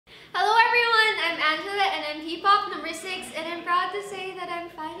PPop number 6, and I'm proud to say that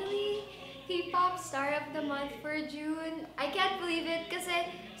I'm finally PPop Star of the Month for June. I can't believe it kasi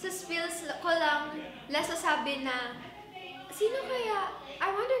sa spills ko lang nasasabi na sino kaya?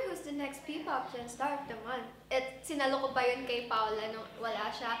 I wonder who's the next PPopGen Star of the Month. At sinalo ko pa yun kay Paula nung wala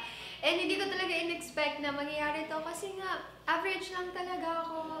siya. And hindi ko talaga in-expect na mangyayari to kasi nga average lang talaga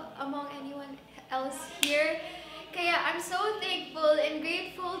ako among anyone else here. Kaya I'm so thankful and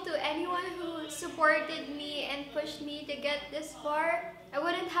grateful to anyone who supported me and pushed me to get this far. I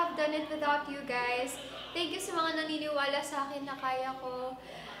wouldn't have done it without you guys. Thank you sa mga naniniwala sa akin na kaya ko.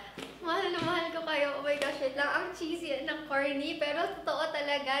 Mahal na mahal ko kayo. Oh my gosh, wait lang. Ang cheesy ng corny. Pero totoo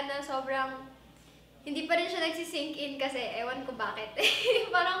talaga na sobrang hindi pa rin siya nagsisink in kasi ewan ko bakit.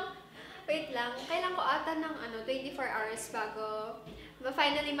 Parang, wait lang. Kailan ko ata ng 24 hours bago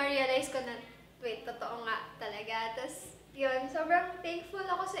finally ma-realize ko na wait, totoo nga talaga. Tapos, yun, sobrang thankful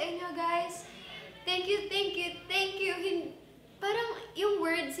ako sa inyo, guys. Thank you, thank you, thank you. Parang yung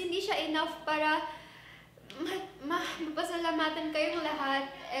words, hindi siya enough para mapasalamatan kayong lahat.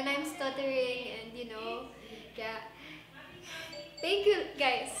 And I'm stuttering and, kaya, thank you,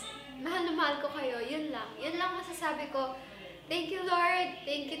 guys. Mahal na mahal ko kayo. Yun lang. Yun lang masasabi ko. Thank you, Lord.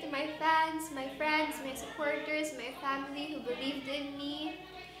 Thank you to my fans, my friends, my supporters, my family who believed in me.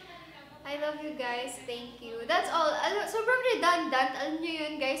 I love you guys. Thank you. That's all. Sobrang redundant. Alam nyo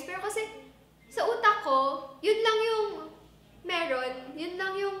yun, guys. Pero kasi sa utak ko, yun lang yung meron. Yun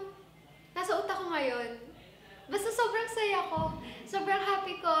lang yung nasa utak ko ngayon. Basta sobrang saya ko. Sobrang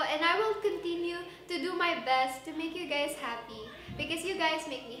happy ko. And I will continue to do my best to make you guys happy. Because you guys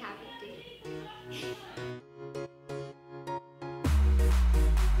make me happy too.